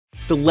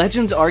The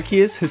Legends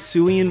Arceus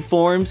Hisuian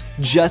forms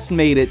just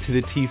made it to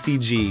the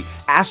TCG.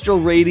 Astral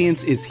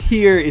Radiance is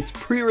here, it's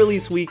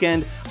pre-release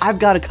weekend. I've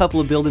got a couple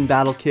of build and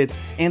battle kits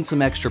and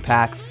some extra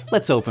packs.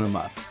 Let's open them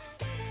up.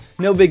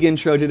 No big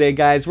intro today,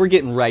 guys. We're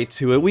getting right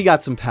to it. We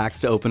got some packs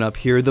to open up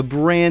here. The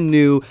brand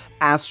new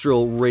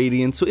Astral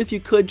Radiance. So if you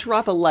could,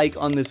 drop a like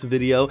on this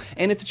video.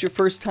 And if it's your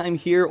first time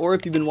here, or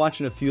if you've been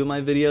watching a few of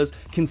my videos,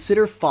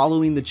 consider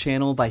following the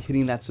channel by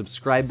hitting that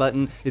subscribe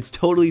button. It's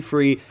totally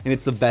free, and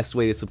it's the best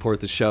way to support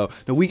the show.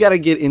 Now, we got to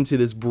get into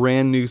this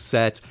brand new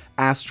set,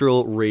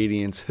 Astral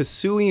Radiance.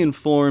 Hisuian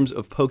forms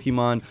of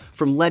Pokemon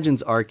from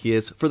Legends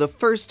Arceus for the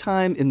first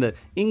time in the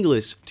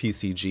English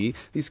TCG.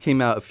 These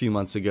came out a few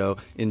months ago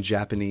in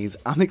Japanese.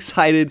 I'm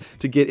excited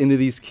to get into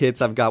these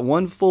kits. I've got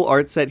one full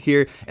art set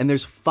here, and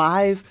there's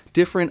 5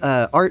 different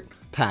art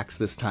packs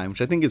this time,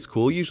 which I think is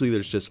cool. Usually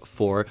there's just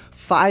 4.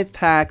 5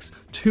 packs,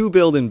 2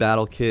 build and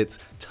battle kits,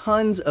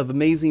 tons of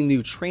amazing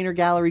new trainer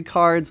gallery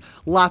cards,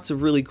 lots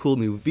of really cool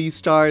new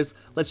V-Stars.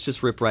 Let's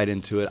just rip right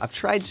into it. I've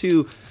tried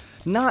to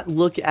not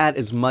look at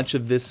as much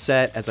of this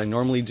set as I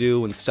normally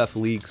do when stuff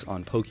leaks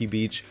on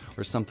PokeBeach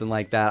or something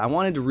like that. I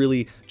wanted to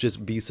really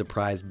just be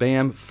surprised.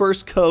 Bam,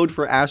 first code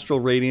for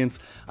Astral Radiance.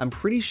 I'm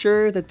pretty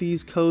sure that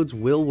these codes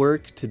will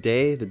work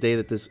today, the day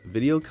that this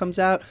video comes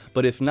out,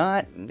 but if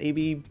not,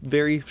 maybe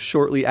very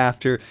shortly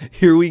after.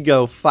 Here we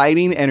go,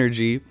 Fighting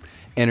Energy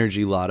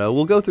Lotto.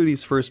 We'll go through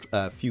these first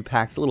few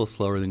packs a little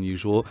slower than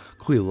usual.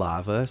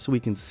 Quilava, so we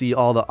can see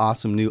all the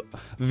awesome new,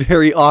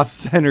 very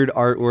off-centered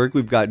artwork.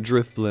 We've got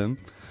Drifblim,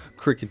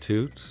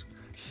 Cricketute,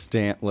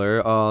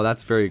 Stantler. Oh,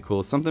 that's very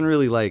cool. Something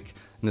really like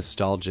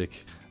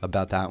nostalgic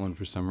about that one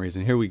for some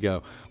reason. Here we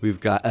go.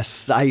 We've got a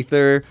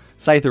Scyther.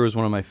 Scyther was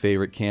one of my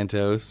favorite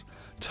Kantos.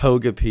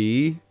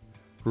 Togepi.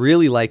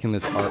 Really liking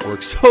this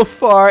artwork so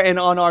far. And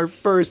on our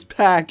first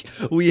pack,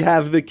 we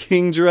have the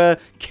Kingdra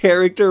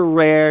character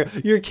rare.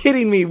 You're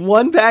kidding me.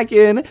 One pack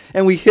in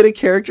and we hit a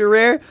character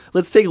rare?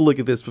 Let's take a look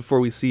at this before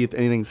we see if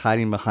anything's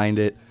hiding behind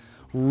it.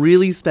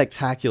 Really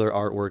spectacular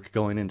artwork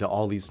going into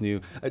all these new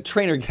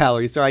trainer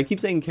galleries. Sorry, I keep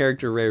saying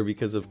character rare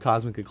because of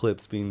Cosmic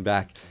Eclipse being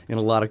back in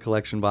a lot of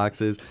collection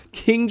boxes.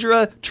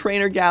 Kingdra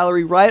trainer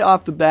gallery right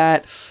off the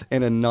bat,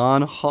 and a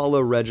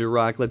non-holo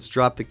Regirock. Let's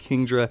drop the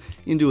Kingdra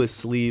into a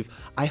sleeve.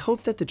 I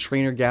hope that the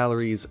trainer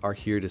galleries are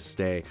here to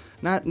stay.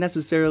 Not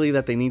necessarily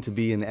that they need to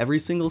be in every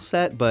single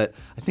set, but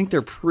I think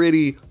they're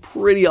pretty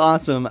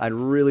awesome. I'd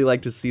really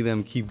like to see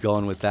them keep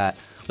going with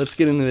that. Let's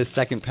get into this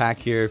second pack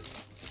here.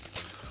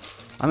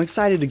 I'm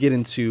excited to get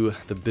into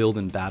the build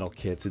and battle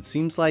kits. It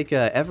seems like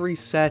every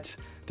set,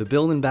 the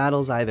build and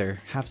battles either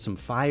have some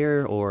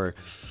fire or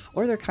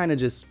they're kind of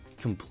just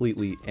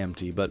completely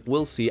empty, but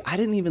we'll see. I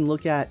didn't even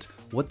look at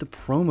what the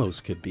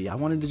promos could be. I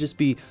wanted to just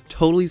be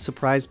totally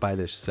surprised by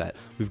this set.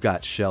 We've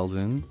got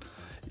Sheldon,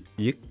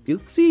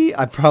 Yuxi,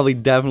 I'm probably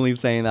definitely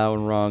saying that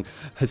one wrong,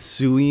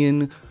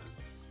 Hisuian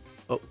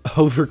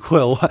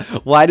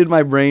Overquill. Why did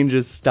my brain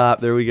just stop?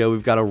 There we go.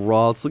 We've got a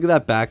Ralts. Look at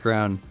that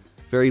background.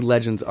 Very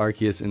Legends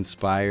Arceus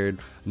inspired.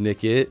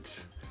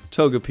 Nickit,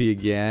 Togepi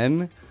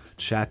again,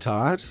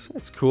 Chatot,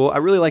 that's cool. I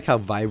really like how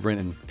vibrant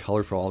and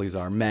colorful all these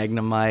are.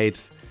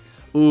 Magnemite,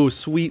 ooh,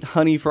 Sweet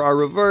Honey for our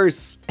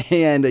reverse,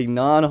 and a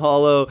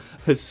non-holo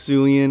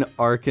Hisuian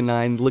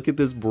Arcanine. Look at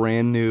this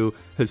brand new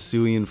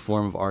Hisuian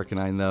form of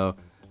Arcanine though.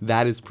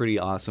 That is pretty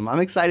awesome. I'm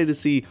excited to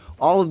see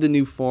all of the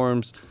new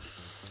forms,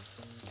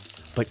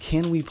 but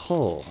can we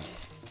pull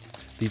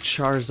the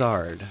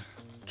Charizard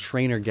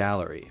Trainer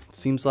Gallery?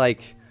 Seems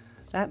like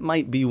that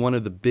might be one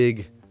of the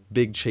big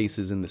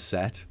chases in the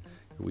set.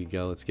 Here we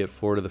go. Let's get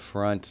 4 to the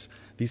front.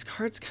 These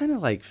cards kind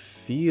of like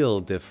feel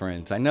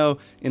different. I know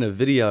in a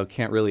video I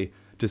can't really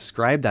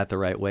describe that the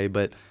right way,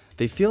 but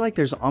they feel like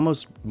there's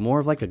almost more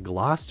of like a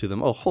gloss to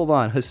them. Oh, hold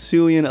on.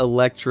 Hisuian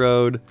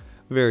Electrode.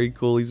 Very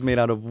cool. He's made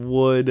out of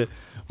wood.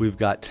 We've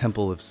got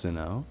Temple of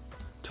Sinnoh,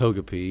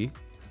 Togepi,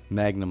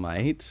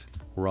 Magnemite,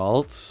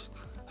 Ralts,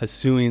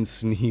 Hisuian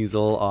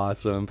Sneasel,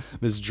 awesome,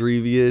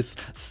 Misdrevious,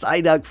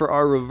 Psyduck for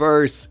our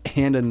reverse,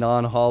 and a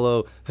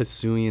non-holo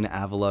Hisuian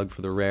Avalugg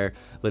for the rare.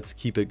 Let's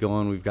keep it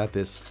going. We've got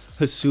this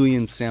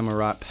Hisuian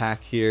Samurott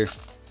pack here.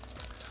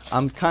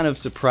 I'm kind of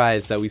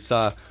surprised that we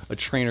saw a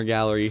trainer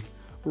gallery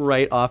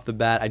right off the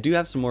bat. I do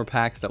have some more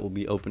packs that we'll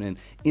be opening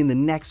in the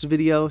next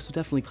video, so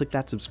definitely click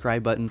that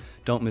subscribe button.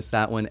 Don't miss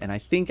that one. And I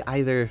think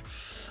I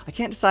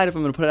can't decide if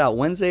I'm going to put it out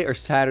Wednesday or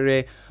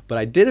Saturday, but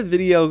I did a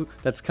video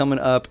that's coming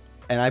up,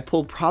 and I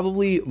pulled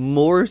probably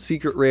more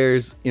secret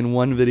rares in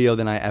one video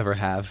than I ever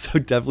have, so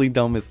definitely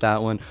don't miss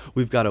that one.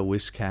 We've got a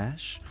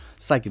Wishcash,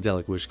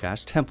 Psychedelic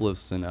Wishcash, Temple of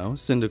Sinnoh,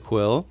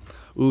 Cyndaquil,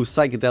 ooh,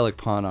 Psychedelic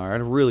Ponard,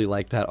 I really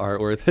like that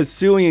artwork,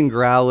 Hisuian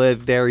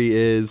Growlithe, there he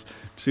is,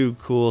 too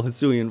cool,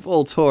 Hisuian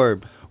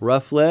Voltorb,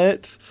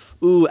 Rufflet,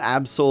 ooh,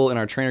 Absol in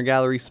our trainer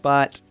gallery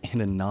spot,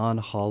 and a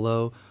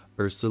non-holo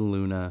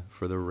Ursaluna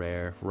for the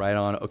rare, right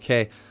on.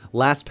 Okay,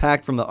 last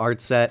pack from the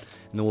art set,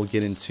 and then we'll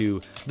get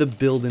into the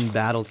build and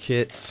battle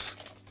kits.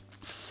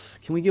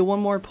 Can we get one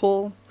more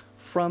pull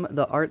from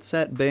the art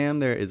set? Bam,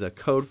 there is a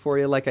code for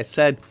you. Like I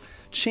said,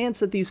 Chance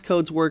that these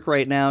codes work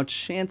right now,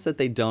 chance that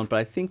they don't, but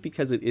I think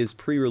because it is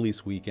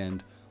pre-release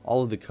weekend,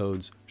 all of the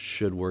codes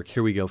should work.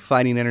 Here we go,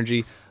 Fighting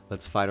Energy.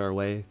 Let's fight our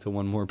way to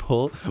one more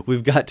pull.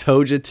 We've got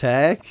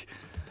Togetic,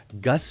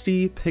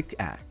 Gusty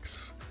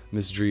Pickaxe,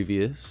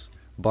 Misdrevious,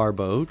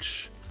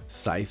 Barboach,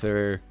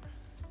 Scyther,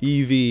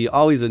 Eevee,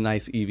 always a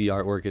nice Eevee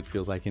artwork, it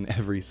feels like in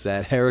every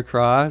set.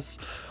 Heracross,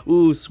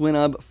 ooh,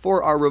 Swinub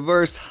for our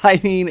reverse,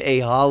 hiding a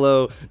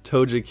holo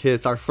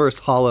Togekiss, our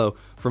first holo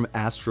from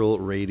Astral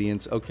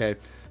Radiance. Okay,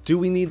 do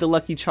we need the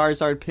Lucky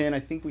Charizard pin? I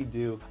think we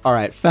do. All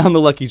right, found the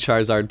Lucky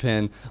Charizard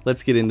pin.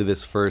 Let's get into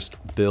this first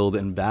build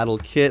and battle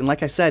kit. And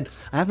like I said,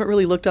 I haven't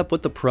really looked up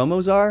what the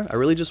promos are. I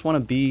really just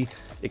want to be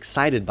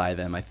excited by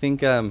them. I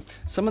think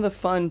some of the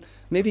fun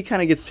maybe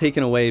kind of gets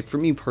taken away for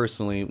me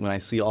personally when I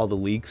see all the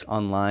leaks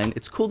online.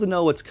 It's cool to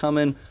know what's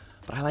coming,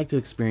 but I like to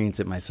experience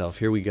it myself.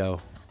 Here we go.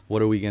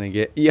 What are we gonna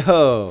get?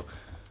 Yo,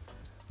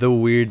 the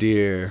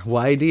Weirdeer.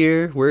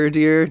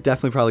 Weirdeer?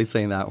 Definitely probably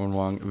saying that one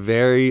wrong.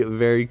 Very,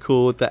 very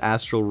cool with the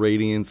Astral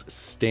Radiance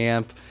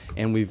stamp.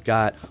 And we've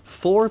got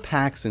 4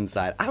 packs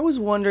inside. I was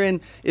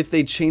wondering if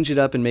they'd change it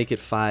up and make it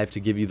 5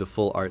 to give you the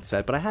full art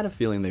set, but I had a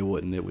feeling they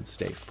wouldn't. It would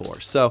stay 4.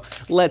 So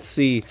let's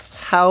see,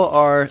 how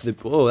are the...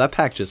 Oh, that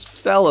pack just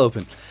fell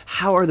open.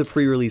 How are the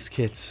pre-release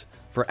kits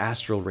for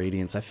Astral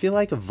Radiance? I feel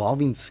like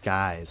Evolving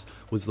Skies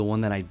was the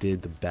one that I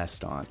did the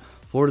best on.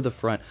 4 to the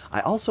front. I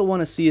also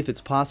want to see if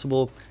it's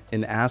possible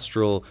in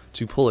Astral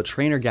to pull a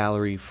trainer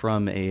gallery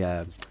from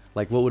a,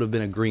 like what would have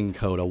been a green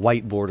code, a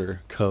white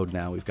border code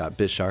now. We've got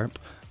Bisharp,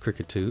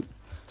 Kricketute,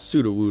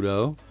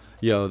 Sudowoodo.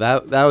 Yo,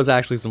 that was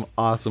actually some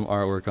awesome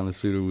artwork on the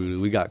Sudowoodo.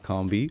 We got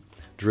Combi,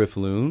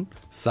 Drifloon,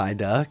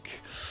 Psyduck,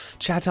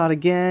 Chatot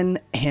again,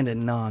 and a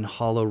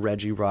non-holo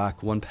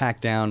Regirock. 1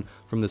 pack down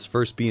from this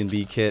first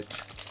B&B kit.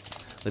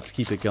 Let's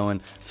keep it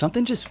going.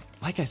 Something just,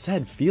 like I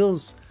said,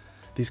 feels...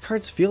 These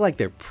cards feel like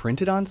they're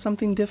printed on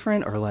something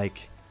different, or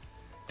like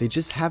they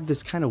just have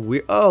this kind of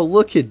weird... Oh,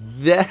 look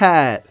at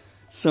that!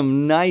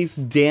 Some nice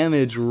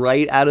damage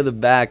right out of the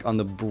back on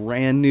the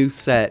brand new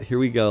set. Here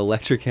we go.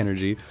 Electric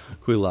Energy,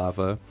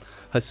 Quilava,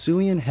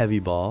 Hisuian Heavy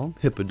Ball,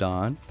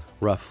 Hippowdon,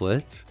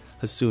 Rufflet,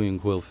 Hisuian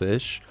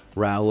Quillfish,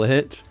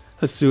 Rowlet,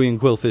 Hisuian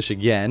Quillfish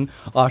again,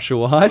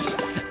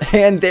 Oshawott,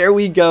 and there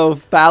we go,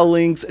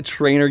 Foulings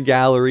Trainer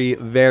Gallery.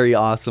 Very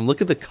awesome.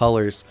 Look at the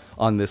colors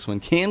on this one.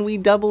 Can we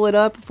double it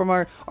up from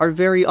our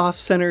very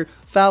off-center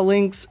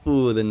Foulings?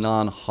 Ooh, the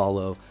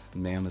non-holo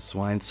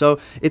Mamoswine. So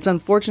it's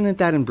unfortunate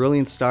that in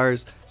Brilliant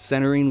Stars,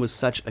 centering was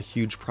such a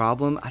huge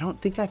problem. I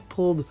don't think I've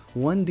pulled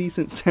one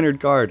decent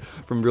centered card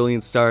from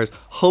Brilliant Stars.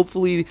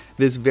 Hopefully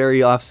this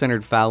very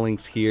off-centered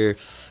Foulings here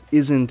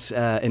isn't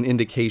an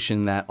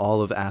indication that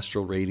all of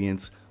Astral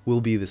Radiance will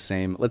be the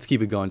same. Let's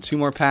keep it going. 2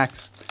 more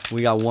packs.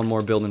 We got 1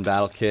 more build and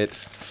battle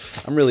kit.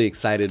 I'm really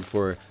excited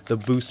for the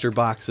booster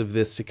box of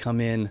this to come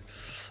in.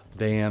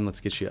 Bam, let's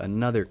get you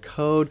another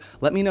code.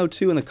 Let me know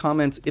too in the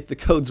comments if the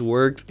codes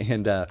worked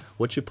and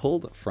what you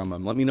pulled from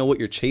them. Let me know what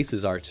your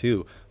chases are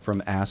too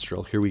from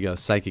Astral. Here we go.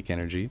 Psychic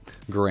Energy,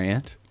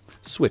 Grant,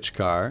 Switch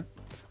Car.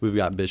 We've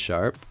got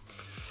Bisharp,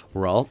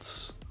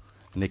 Ralts,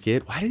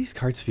 Nickit. Why do these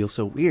cards feel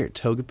so weird?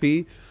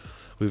 Togepi.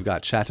 We've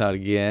got Chatot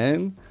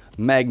again,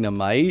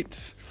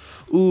 Magnemite.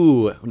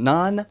 Ooh,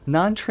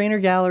 non-trainer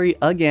gallery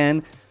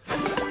again.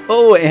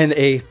 Oh, and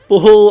a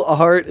full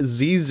art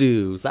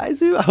Zizu.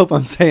 I hope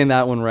I'm saying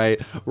that one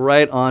right.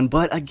 Right on.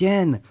 But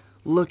again,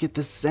 look at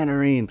the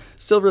centering.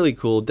 Still really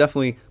cool.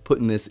 Definitely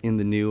putting this in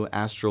the new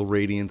Astral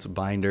Radiance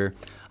binder.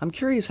 I'm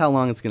curious how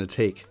long it's going to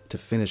take to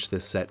finish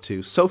this set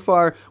too. So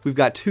far, we've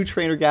got 2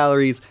 trainer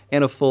galleries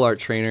and a full art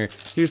trainer.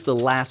 Here's the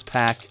last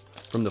pack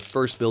from the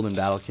first build and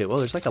battle kit. Well,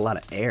 there's like a lot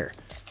of air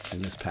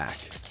in this pack.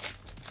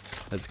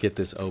 Let's get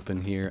this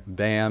open here.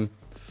 Bam.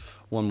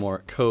 1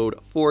 more code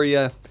for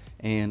you.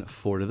 And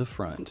 4 to the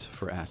front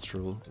for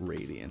Astral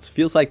Radiance.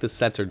 Feels like the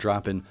sets are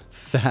dropping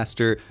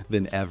faster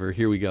than ever.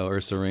 Here we go.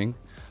 Ursaring,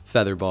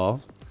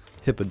 Featherball,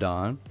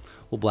 Hippowdon.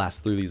 We'll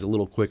blast through these a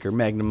little quicker.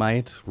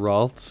 Magnemite,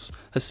 Ralts,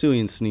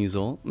 Hisuian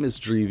Sneasel,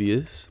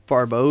 Misdrevious,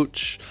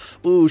 Barboach.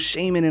 Ooh,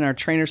 Shaman in our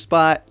trainer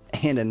spot.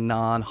 And a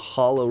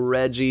non-holo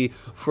Reggie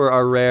for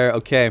our rare.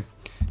 Okay,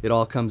 it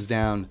all comes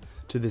down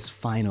to this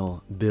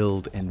final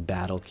build and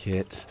battle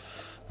kit.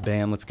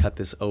 Bam, let's cut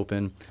this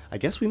open. I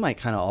guess we might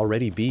kind of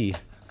already be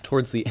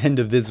towards the end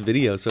of this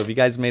video, so if you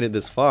guys made it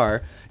this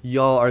far,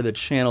 y'all are the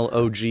channel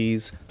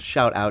OGs.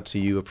 Shout out to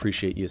you,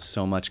 appreciate you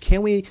so much.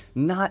 Can we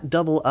not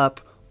double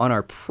up on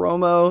our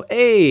promo?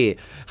 Hey,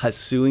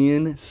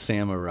 Hisuian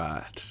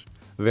Samurott.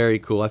 Very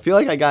cool. I feel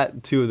like I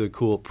got 2 of the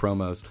cool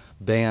promos.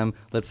 Bam,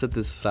 let's set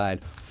this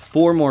aside.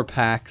 4 more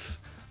packs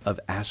of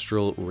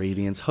Astral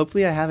Radiance.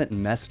 Hopefully I haven't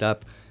messed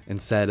up and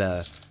said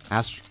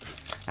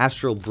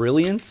Astral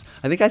Brilliance.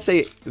 I think I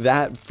say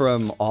that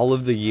from all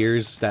of the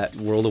years that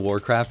World of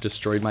Warcraft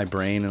destroyed my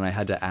brain and I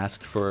had to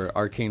ask for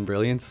Arcane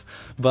Brilliance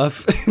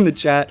buff in the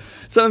chat.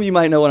 Some of you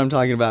might know what I'm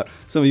talking about.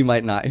 Some of you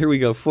might not. Here we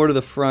go. 4 to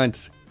the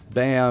front.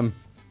 Bam.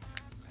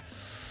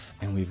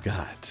 And we've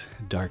got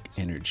Dark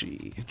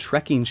Energy,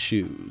 Trekking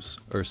Shoes,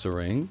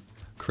 Ursaring,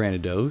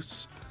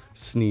 Cranidos,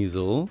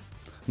 Sneasel,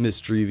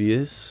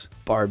 Misdrevious,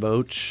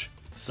 Barboach,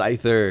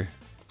 Scyther,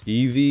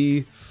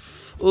 Eevee.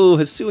 Oh,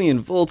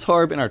 Hisuian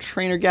Voltorb in our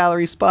trainer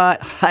gallery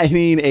spot,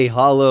 hiding a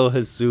holo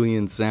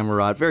Hisuian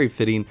Samurott. Very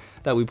fitting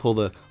that we pull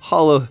the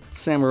holo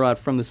Samurott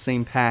from the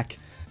same pack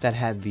that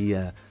had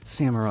the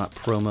Samurott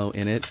promo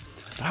in it.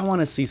 But I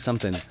want to see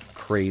something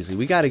crazy.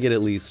 We got to get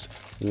at least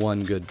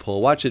one good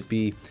pull. Watch it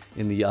be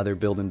in the other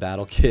build and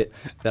battle kit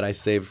that I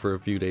saved for a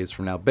few days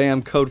from now.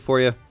 Bam, code for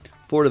you.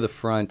 4 to the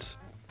front.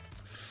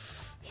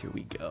 Here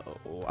we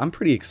go. I'm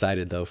pretty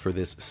excited though for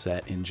this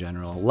set in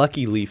general.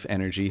 Lucky Leaf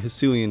Energy,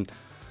 Hisuian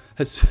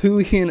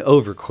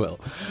Overquill,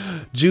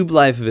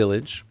 Jubilife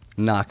Village,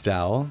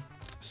 Noctowl,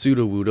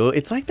 Sudowoodo.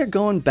 It's like they're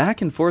going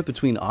back and forth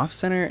between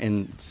off-center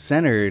and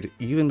centered,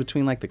 even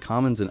between like the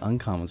commons and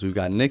uncommons. We've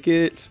got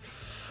Nickit,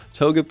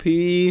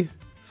 Togepi,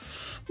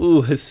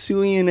 ooh,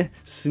 Hisuian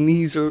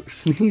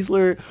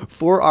Sneasler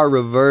for our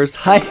reverse,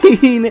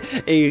 hiding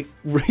a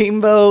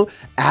Rainbow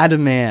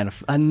Adaman.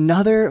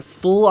 Another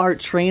full art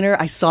trainer.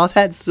 I saw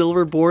that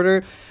silver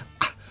border.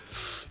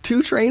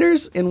 2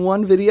 trainers in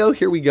one video.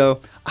 Here we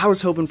go. I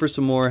was hoping for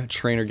some more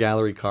trainer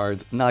gallery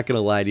cards. Not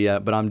gonna lie to you,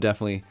 but I'm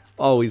definitely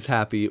always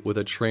happy with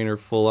a trainer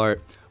full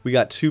art. We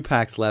got 2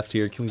 packs left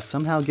here. Can we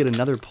somehow get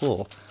another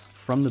pull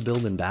from the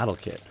build and battle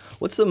kit?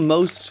 What's the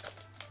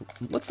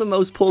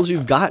most pulls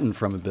you've gotten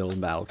from a build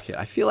and battle kit?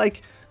 I feel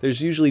like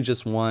there's usually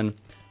just one.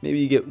 Maybe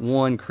you get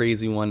one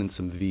crazy one and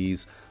some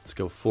V's. Let's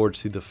go forward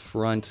to the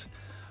front.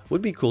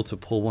 Would be cool to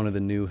pull one of the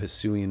new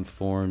Hisuian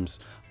forms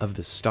of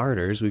the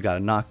starters. We've got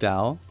a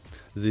Noctowl,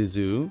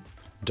 Zizu,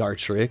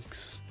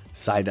 Dartrix,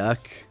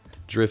 Psyduck,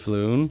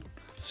 Drifloon,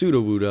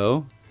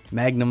 Sudowoodo,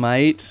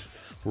 Magnemite,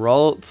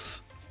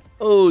 Ralts,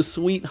 oh,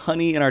 Sweet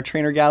Honey in our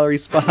trainer gallery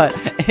spot,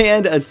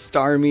 and a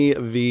Starmie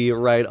V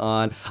right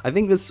on. I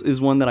think this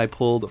is one that I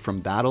pulled from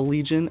Battle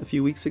Legion a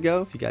few weeks ago.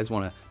 If you guys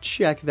want to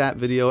check that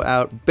video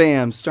out,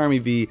 bam,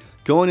 Starmie V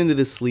going into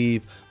the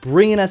sleeve,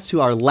 bringing us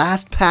to our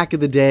last pack of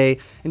the day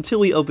until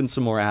we open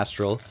some more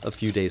Astral a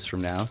few days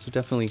from now. So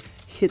definitely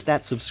hit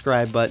that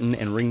subscribe button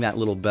and ring that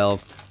little bell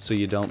so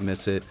you don't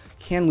miss it.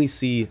 Can we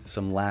see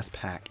some last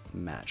pack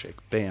magic?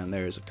 Bam,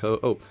 there's a code.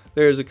 Oh,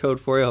 there's a code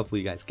for you.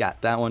 Hopefully you guys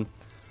got that one.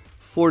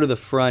 4 to the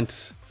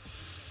front.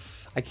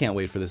 I can't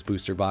wait for this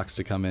booster box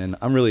to come in.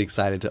 I'm really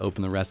excited to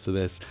open the rest of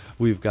this.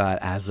 We've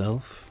got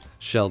Azelf,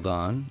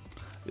 Sheldon,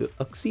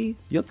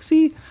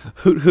 Yuxie,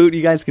 Hoot Hoot.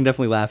 You guys can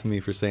definitely laugh at me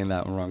for saying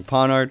that one wrong.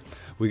 Ponard.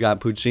 We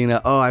got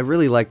Puccina. Oh, I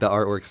really like the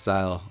artwork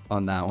style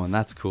on that one.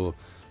 That's cool.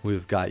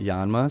 We've got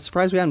Yanma.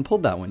 Surprised we hadn't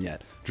pulled that one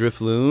yet.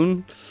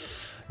 Drifloon.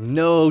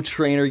 No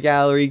trainer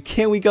gallery.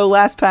 Can we go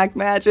last pack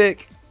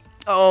magic?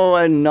 Oh,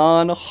 a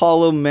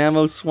non-holo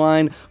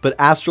Mamoswine, but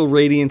Astral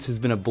Radiance has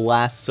been a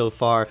blast so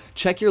far.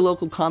 Check your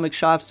local comic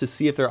shops to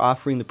see if they're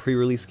offering the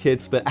pre-release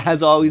kits, but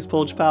as always,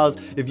 Pulch Pals,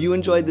 if you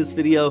enjoyed this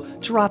video,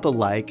 drop a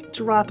like,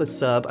 drop a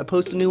sub. I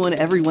post a new one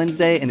every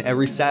Wednesday and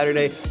every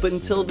Saturday, but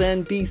until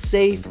then, be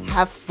safe,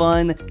 have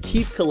fun,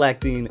 keep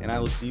collecting, and I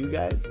will see you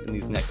guys in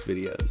these next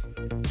videos.